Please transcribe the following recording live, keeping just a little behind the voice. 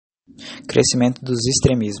Crescimento dos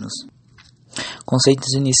extremismos.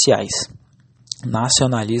 Conceitos iniciais: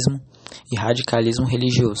 nacionalismo e radicalismo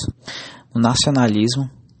religioso. O nacionalismo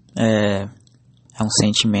é um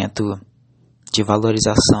sentimento de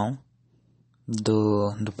valorização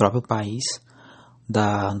do próprio país,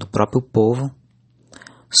 do próprio povo,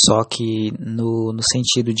 só que no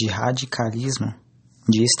sentido de radicalismo,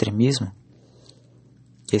 de extremismo,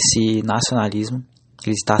 esse nacionalismo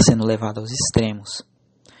ele está sendo levado aos extremos,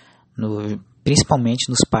 principalmente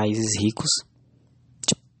nos países ricos,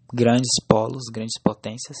 de grandes polos, grandes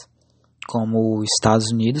potências, como os Estados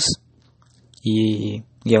Unidos e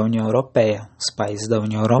a União Europeia, os países da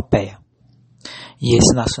União Europeia. E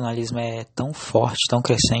esse nacionalismo é tão forte, tão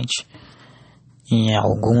crescente em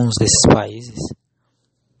alguns nesses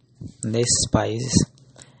países,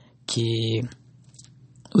 que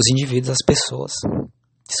os indivíduos, as pessoas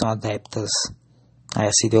que são adeptas a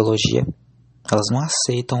essa ideologia, elas não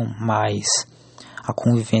aceitam mais a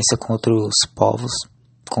convivência com outros povos,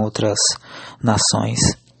 com outras nações,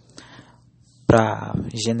 para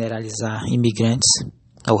generalizar imigrantes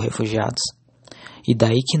ou refugiados. E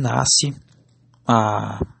daí que nasce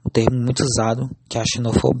o termo muito usado, que é a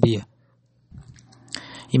xenofobia.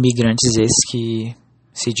 Imigrantes esses que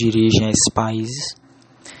se dirigem a esses países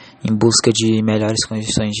em busca de melhores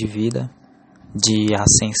condições de vida, de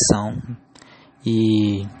ascensão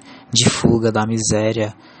e de fuga da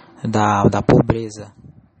miséria, da pobreza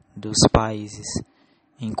dos países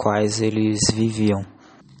em quais eles viviam.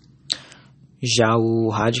 Já o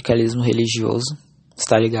radicalismo religioso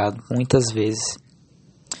está ligado muitas vezes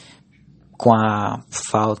com a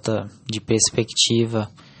falta de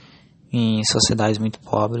perspectiva em sociedades muito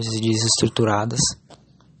pobres e desestruturadas,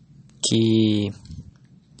 que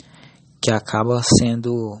acaba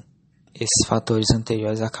sendo, esses fatores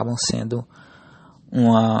anteriores acabam sendo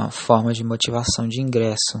uma forma de motivação de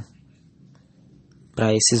ingresso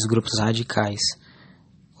para esses grupos radicais.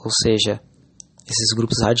 Ou seja, esses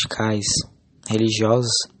grupos radicais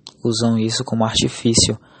religiosos usam isso como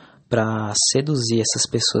artifício para seduzir essas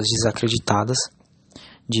pessoas desacreditadas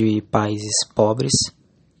de países pobres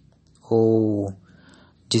ou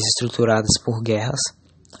desestruturadas por guerras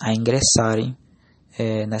a ingressarem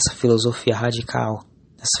nessa filosofia radical,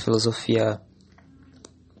 nessa filosofia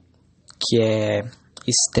que é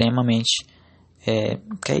extremamente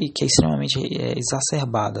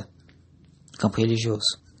exacerbada no campo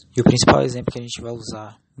religioso. E o principal exemplo que a gente vai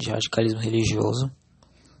usar de radicalismo religioso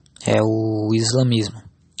é o islamismo,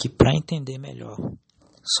 que para entender melhor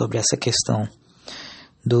sobre essa questão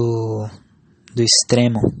do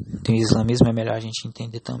extremo do islamismo é melhor a gente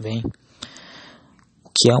entender também o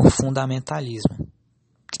que é um fundamentalismo,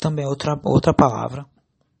 que também é outra palavra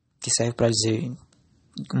que serve para dizer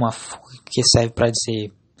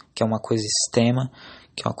que é uma coisa extrema,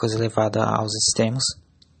 que é uma coisa levada aos extremos,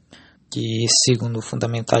 que segundo o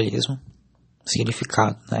fundamentalismo,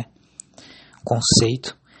 significado,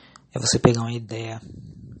 conceito, é você pegar uma ideia,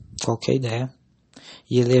 qualquer ideia,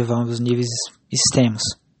 e elevar aos níveis extremos.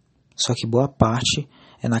 Só que boa parte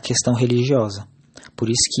é na questão religiosa. Por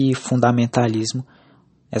isso que fundamentalismo,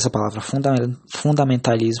 essa palavra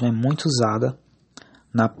fundamentalismo é muito usada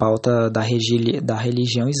na pauta da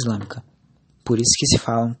religião islâmica. Por isso que se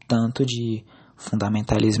fala tanto de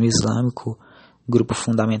fundamentalismo islâmico, grupo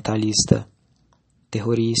fundamentalista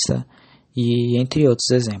terrorista e entre outros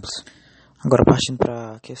exemplos. Agora, partindo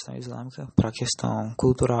para a questão islâmica, para a questão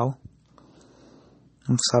cultural,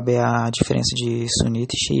 vamos saber a diferença de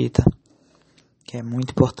sunita e xiita, que é muito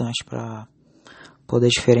importante para poder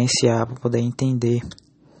diferenciar, para poder entender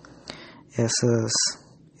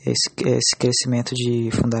esse crescimento de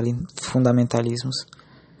fundamentalismos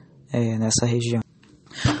nessa região.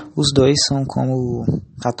 Os dois são como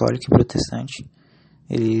católico e protestante.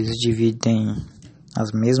 Eles dividem a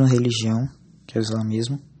mesma religião, que é o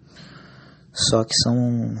islamismo, só que são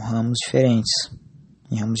em ramos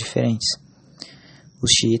diferentes.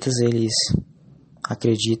 Os xiitas, eles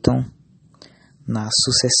acreditam na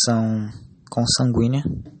sucessão consanguínea,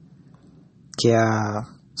 que é a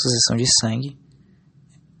sucessão de sangue,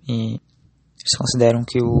 e eles consideram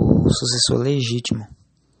que o sucessor legítimo,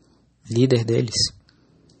 líder deles,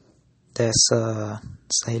 dessa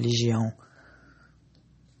religião,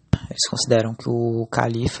 eles consideram que o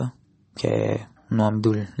califa, que é o nome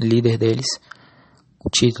do líder deles, o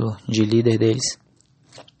título de líder deles,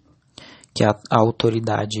 que é a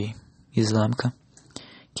autoridade islâmica,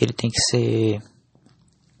 que ele tem que ser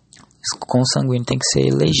consanguíneo, tem que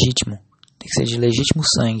ser legítimo, tem que ser de legítimo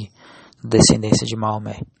sangue, descendência de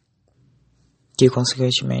Maomé, que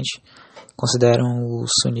consequentemente consideram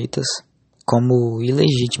os sunitas como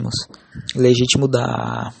ilegítimos, ilegítimo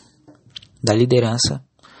da da liderança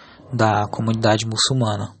da comunidade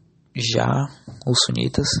muçulmana. Já os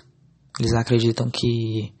sunitas, eles acreditam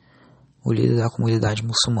que o líder da comunidade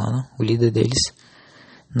muçulmana, o líder deles,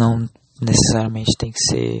 não necessariamente tem que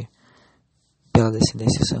ser pela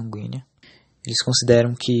descendência sanguínea. Eles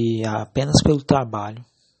consideram que apenas pelo trabalho,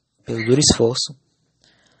 pelo duro esforço,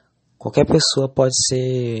 qualquer pessoa pode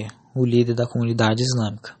ser o líder da comunidade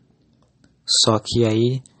islâmica. Só que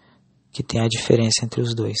aí que tem a diferença entre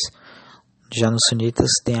os dois. Já nos sunitas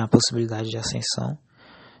tem a possibilidade de ascensão,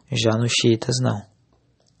 já nos xiitas não.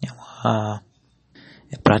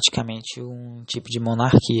 É praticamente um tipo de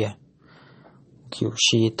monarquia que os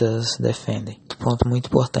xiitas defendem. Um ponto muito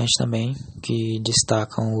importante também que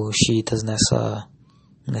destacam os xiitas nessa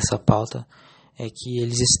pauta é que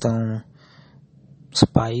os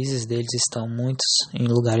países deles estão muitos em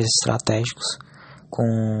lugares estratégicos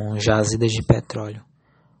com jazidas de petróleo,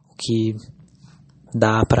 o que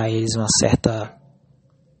dá para eles uma certa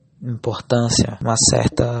importância, uma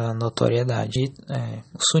certa notoriedade.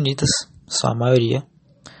 Os sunitas são a maioria,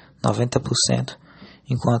 90%,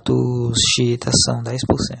 enquanto os xiitas são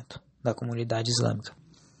 10% da comunidade islâmica.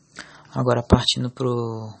 Agora, partindo para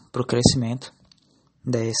o crescimento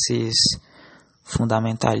desse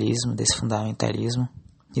fundamentalismo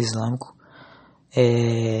islâmico,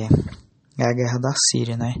 é a guerra da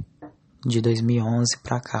Síria, né? De 2011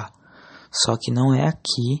 para cá. Só que não é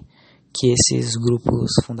aqui que esses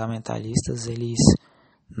grupos fundamentalistas eles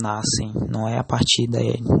nascem, não é a partir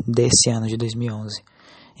desse ano de 2011.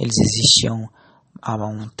 Eles existiam há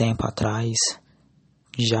um tempo atrás,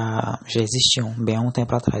 já existiam bem há um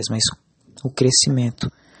tempo atrás, mas o crescimento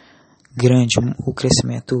grande, o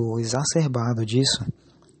crescimento exacerbado disso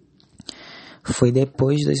foi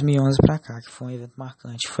depois de 2011 para cá, que foi um evento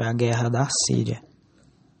marcante, foi a guerra da Síria,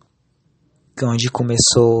 onde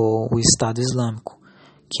começou o Estado Islâmico,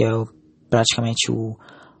 que é praticamente o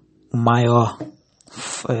maior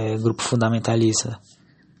grupo fundamentalista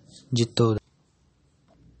de todos.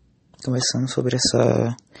 Começando sobre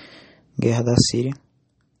essa guerra da Síria,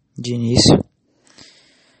 de início,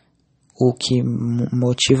 o que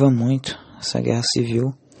motiva muito essa guerra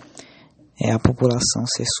civil é a população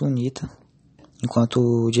ser sunita, enquanto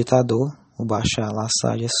o ditador, o Bashar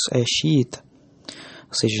al-Assad, é xiita.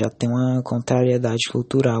 Ou seja, já tem uma contrariedade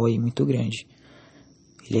cultural aí muito grande.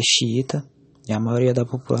 Ele é xiita e a maioria da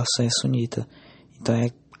população é sunita. Então é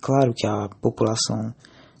claro que a população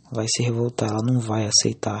vai se revoltar, ela não vai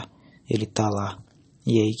aceitar ele estar lá.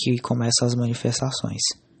 E é aí que começam as manifestações.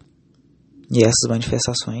 E essas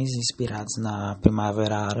manifestações, inspiradas na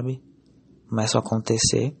Primavera Árabe, começam a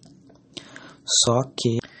acontecer. Só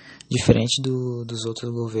que, diferente dos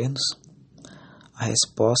outros governos, a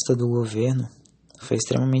resposta do governo foi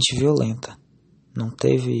extremamente violenta. Não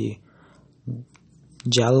teve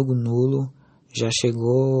diálogo nulo, já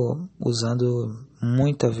chegou usando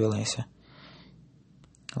muita violência.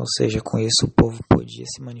 Ou seja, com isso o povo podia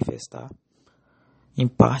se manifestar, em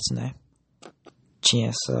parte, né? Tinha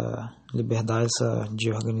essa liberdade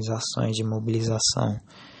de organizações, de mobilização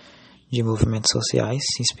de movimentos sociais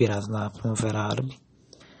inspirados na Primavera Árabe.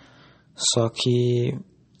 Só que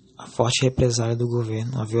a forte represália do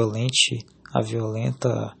governo, a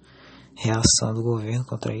violenta reação do governo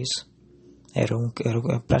contra isso, era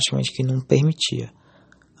praticamente que não permitia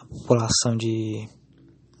a população de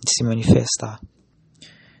se manifestar.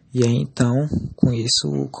 E aí então, com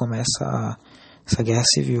isso, começa essa guerra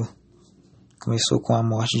civil. Começou com a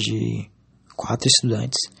morte de 4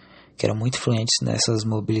 estudantes que eram muito influentes nessas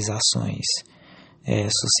mobilizações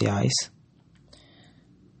sociais.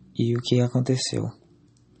 E o que aconteceu?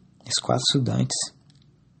 Esses 4 estudantes,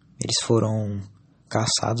 eles foram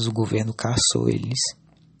caçados, o governo caçou eles.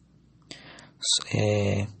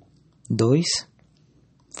 2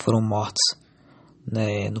 foram mortos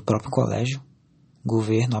no próprio colégio. O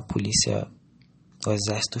governo, a polícia, o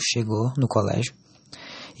exército chegou no colégio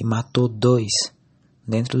e matou 2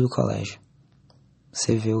 dentro do colégio.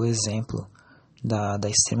 Você vê o exemplo da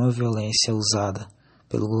extrema violência usada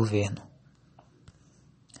pelo governo.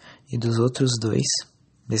 E dos outros 2,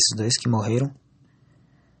 desses 2 que morreram,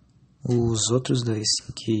 os outros 2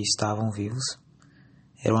 que estavam vivos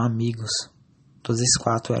eram amigos. Todos esses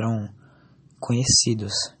 4 eram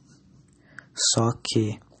conhecidos. Só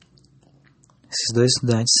que esses 2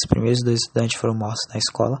 estudantes, os primeiros 2 estudantes foram mortos na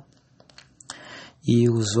escola. E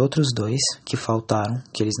os outros 2 que faltaram,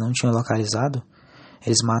 que eles não tinham localizado,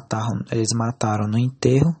 eles mataram no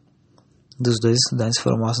enterro dos 2 estudantes que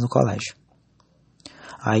foram mortos no colégio.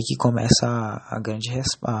 Aí que começa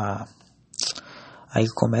aí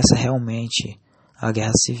que começa realmente a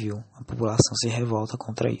guerra civil. A população se revolta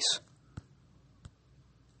contra isso.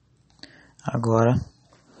 Agora,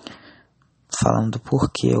 falando do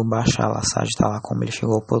porquê o Bashar al-Assad está lá, como ele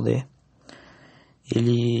chegou ao poder.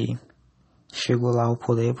 Ele chegou lá ao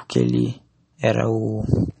poder porque ele era o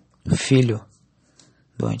filho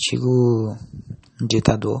do antigo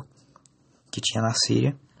ditador que tinha na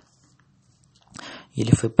Síria. E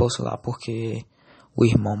ele foi posto lá porque o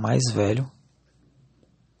irmão mais velho,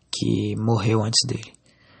 que morreu antes dele.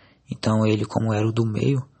 Então ele, como era o do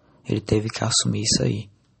meio, ele teve que assumir isso aí.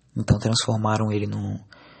 Então transformaram ele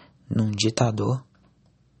num ditador,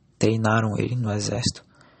 treinaram ele no exército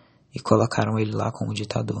e colocaram ele lá como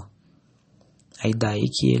ditador. Aí daí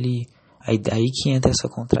que entra essa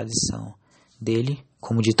contradição dele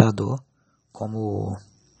como ditador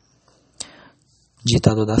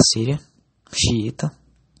da Síria, xiita,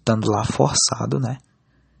 estando lá forçado, né?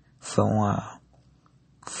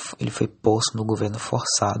 Ele foi posto no governo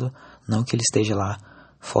forçado, não que ele esteja lá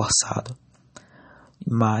forçado,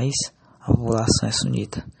 mas a população é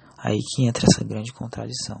sunita. Aí que entra essa grande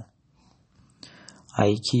contradição.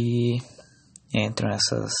 Aí que entram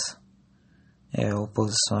essas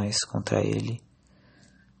oposições contra ele.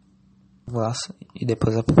 E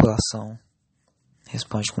depois a população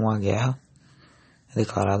responde com uma guerra. É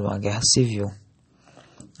declarada uma guerra civil.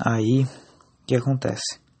 Aí, o que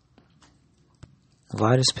acontece?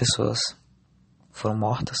 Várias pessoas foram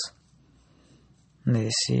mortas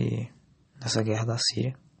nessa guerra da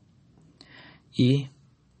Síria. E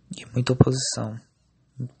muita oposição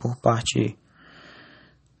por parte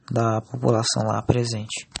da população lá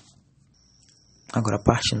presente. Agora,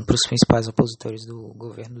 partindo para os principais opositores do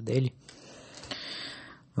governo dele,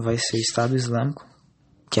 vai ser o Estado Islâmico,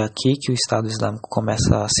 que é aqui que o Estado Islâmico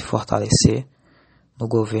começa a se fortalecer no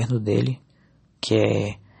governo dele, que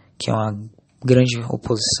é uma grande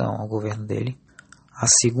oposição ao governo dele. A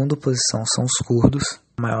segunda oposição são os curdos,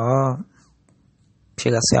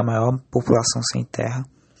 chega a ser a maior população sem terra.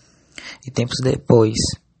 E tempos depois,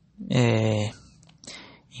 em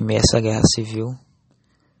meio a essa guerra civil,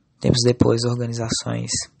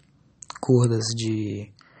 organizações curdas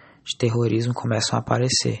de terrorismo começam a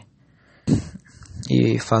aparecer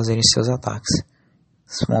e fazerem seus ataques.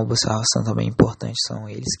 Uma observação também importante, são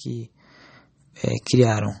eles que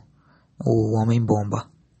criaram o Homem-Bomba.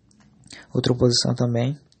 Outra oposição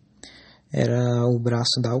também era o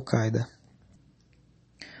braço da Al-Qaeda.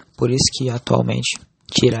 Por isso que atualmente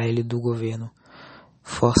tirar ele do governo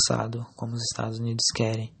forçado, como os Estados Unidos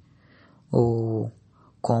querem, ou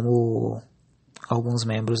como alguns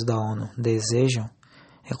membros da ONU desejam,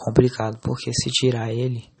 é complicado, porque se tirar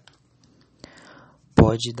ele,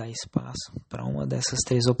 pode dar espaço para uma dessas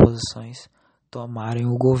três oposições tomarem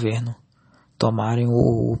o governo, tomarem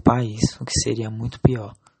o país, o que seria muito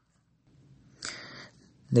pior.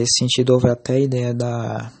 Nesse sentido, houve até a ideia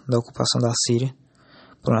da ocupação da Síria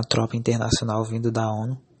por uma tropa internacional vindo da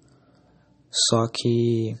ONU. Só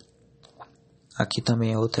que aqui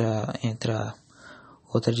também entra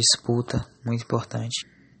outra disputa muito importante,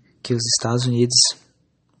 que os Estados Unidos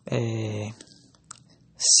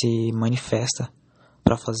se manifesta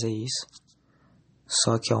para fazer isso.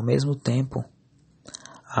 Só que ao mesmo tempo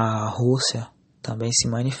a Rússia também se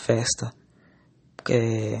manifesta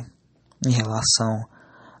em relação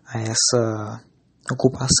a essa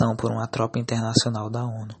ocupação por uma tropa internacional da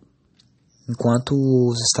ONU. Enquanto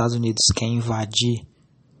os Estados Unidos querem invadir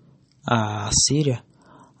a Síria,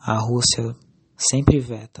 a Rússia sempre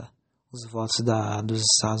veta os votos dos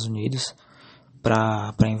Estados Unidos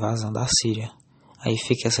para a invasão da Síria. Aí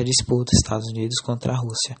fica essa disputa, Estados Unidos contra a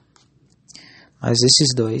Rússia. Mas esses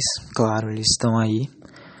dois, claro, eles estão aí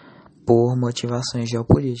por motivações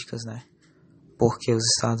geopolíticas, né? Porque os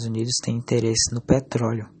Estados Unidos têm interesse no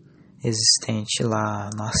petróleo existente lá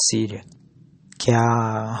na Síria, que é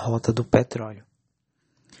a rota do petróleo.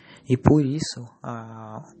 E por isso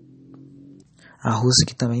a Rússia,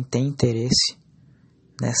 que também tem interesse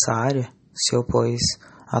nessa área, se opôs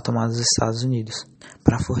à tomada dos Estados Unidos.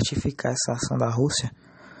 Para fortificar essa ação da Rússia,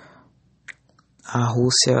 a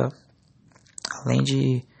Rússia, além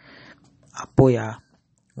de apoiar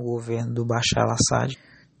o governo do Bashar al-Assad,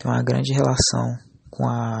 tem uma grande relação com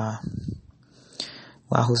a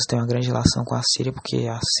Rússia tem uma grande relação com a Síria, porque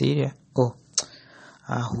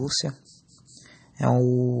a Rússia é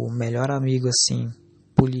o melhor amigo assim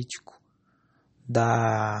político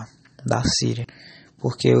da Síria,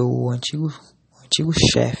 porque o antigo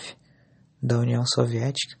chefe da União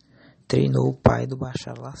Soviética treinou o pai do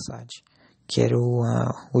Bashar al-Assad, que era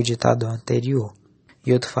o ditador anterior.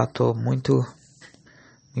 E outro fator muito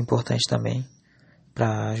importante também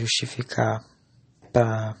para justificar,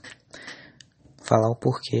 para falar o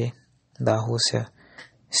porquê da Rússia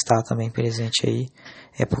estar também presente aí,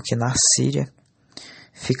 é porque na Síria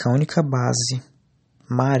fica a única base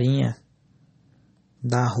marinha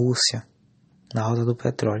da Rússia, na Rota do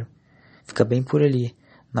Petróleo. Fica bem por ali,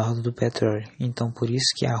 na Rota do Petróleo. Então, por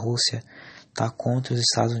isso que a Rússia está contra os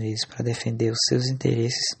Estados Unidos, para defender os seus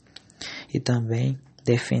interesses e também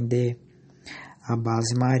defender a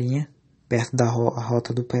base marinha perto da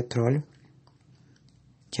Rota do Petróleo,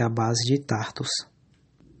 que é a base de Tartus.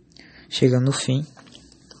 Chegando no fim,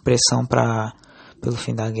 pressão pelo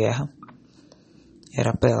fim da guerra,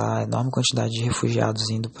 era pela enorme quantidade de refugiados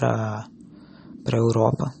indo para a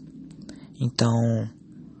Europa. Então,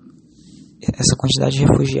 essa quantidade de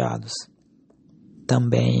refugiados,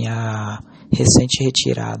 também a recente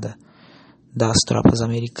retirada das tropas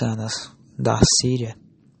americanas da Síria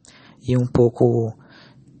e um pouco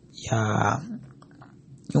a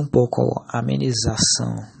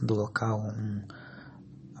amenização do local,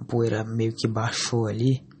 a poeira meio que baixou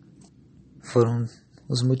ali, foram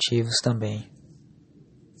os motivos também.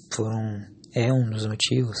 É um dos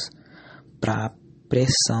motivos para a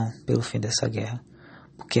pressão pelo fim dessa guerra,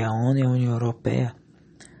 porque a ONU e a União Europeia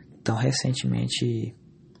estão recentemente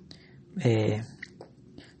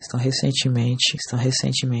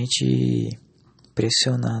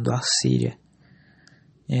pressionando a Síria,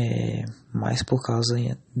 mais por causa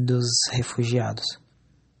dos refugiados.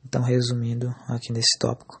 Então, resumindo aqui nesse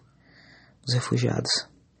tópico, os refugiados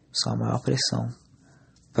são a maior pressão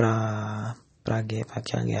para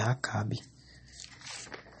que a guerra acabe.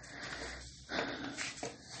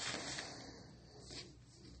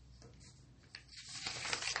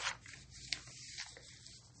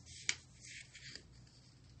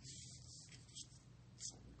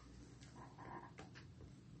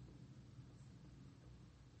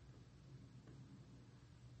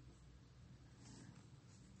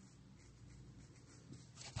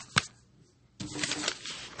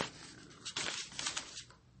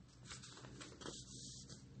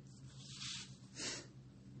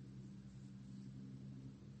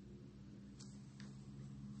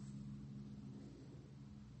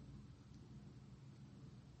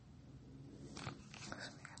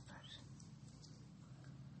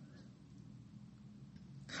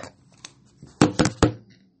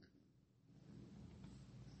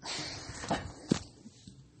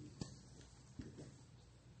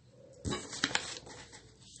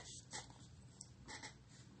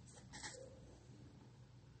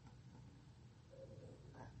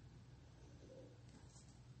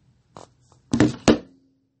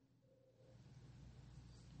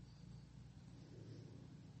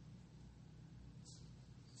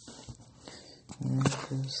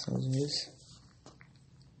 Estados Unidos.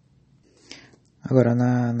 Agora,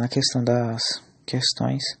 na questão das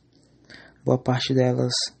questões, boa parte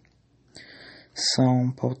delas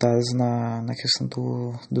são pautadas na questão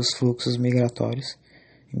dos fluxos migratórios,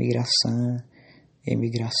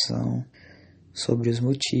 emigração, sobre os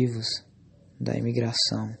motivos da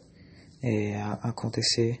imigração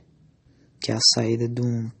acontecer, que é a saída de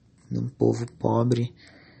um povo pobre,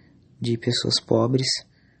 de pessoas pobres,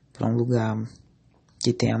 para um lugar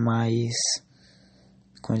que tenha mais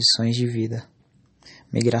condições de vida.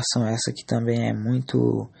 Migração essa que também é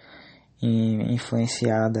muito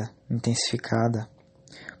influenciada, intensificada,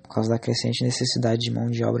 por causa da crescente necessidade de mão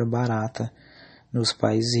de obra barata nos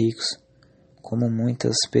países ricos. Como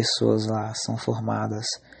muitas pessoas lá são formadas,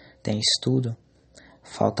 têm estudo,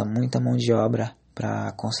 falta muita mão de obra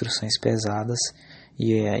para construções pesadas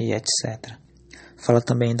e etc. Fala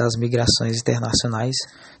também das migrações internacionais,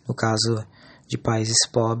 no caso de países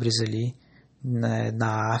pobres ali, né,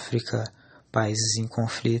 na África, países em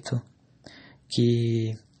conflito,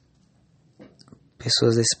 que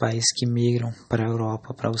pessoas desse país que migram para a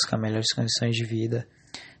Europa para buscar melhores condições de vida,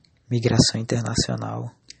 migração internacional.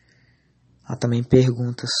 Há também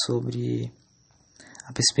perguntas sobre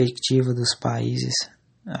a perspectiva dos países,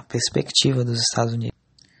 a perspectiva dos Estados Unidos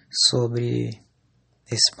sobre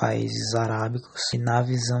esses países arábicos, e na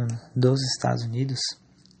visão dos Estados Unidos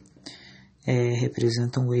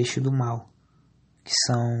representam o eixo do mal, que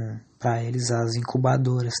são para eles as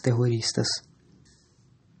incubadoras terroristas,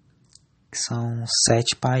 que são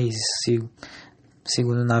 7 países,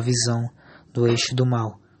 segundo na visão do eixo do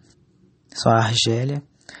mal. São a Argélia,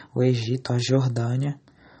 o Egito, a Jordânia,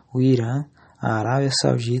 o Irã, a Arábia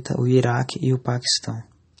Saudita, o Iraque e o Paquistão.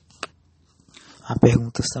 Há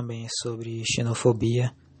perguntas também sobre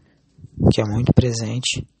xenofobia, que é muito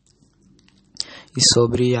presente, e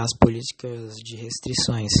sobre as políticas de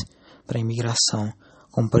restrições para a imigração,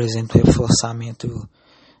 como por exemplo o reforçamento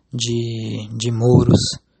de muros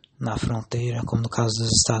na fronteira, como no caso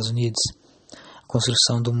dos Estados Unidos, a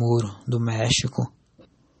construção do muro do México,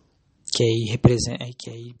 que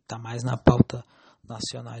aí está mais na pauta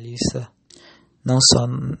nacionalista, não só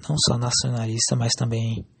nacionalista, mas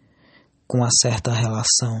também com uma certa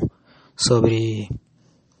relação sobre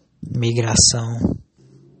migração,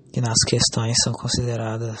 que nas questões são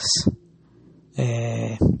consideradas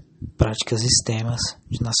práticas extremas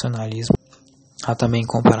de nacionalismo. Há também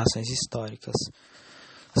comparações históricas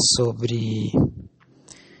sobre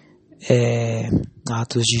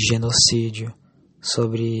atos de genocídio,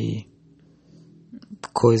 sobre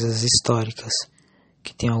coisas históricas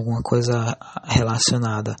que tem alguma coisa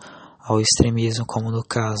relacionada ao extremismo, como no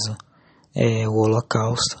caso o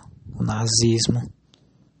Holocausto, o nazismo,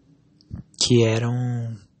 que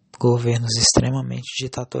eram governos extremamente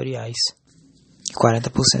ditatoriais.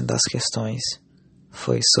 40% das questões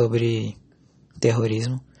foi sobre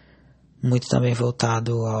terrorismo, muito também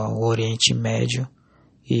voltado ao Oriente Médio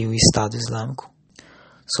e o Estado Islâmico,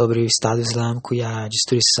 sobre o Estado Islâmico e a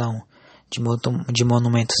destruição de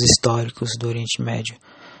monumentos históricos do Oriente Médio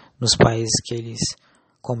nos países que eles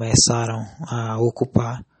começaram a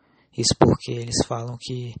ocupar. Isso porque eles falam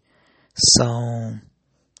que são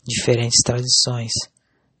diferentes tradições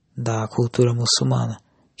da cultura muçulmana,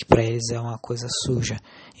 que para eles é uma coisa suja.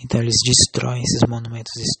 Então eles destroem esses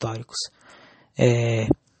monumentos históricos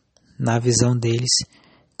na visão deles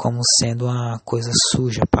como sendo uma coisa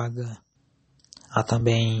suja, pagã. Há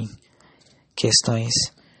também questões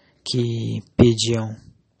que pediam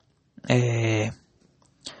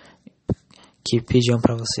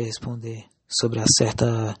para você responder sobre a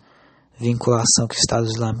certa vinculação que o Estado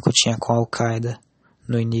Islâmico tinha com a Al-Qaeda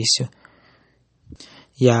no início,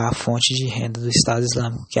 e a fonte de renda do Estado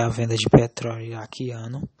Islâmico, que é a venda de petróleo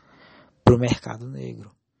iraquiano para o mercado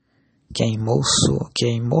negro, que é em Mossul,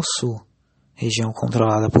 região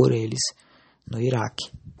controlada por eles no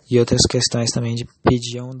Iraque. E outras questões também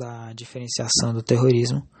pediam da diferenciação do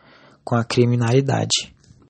terrorismo com a criminalidade.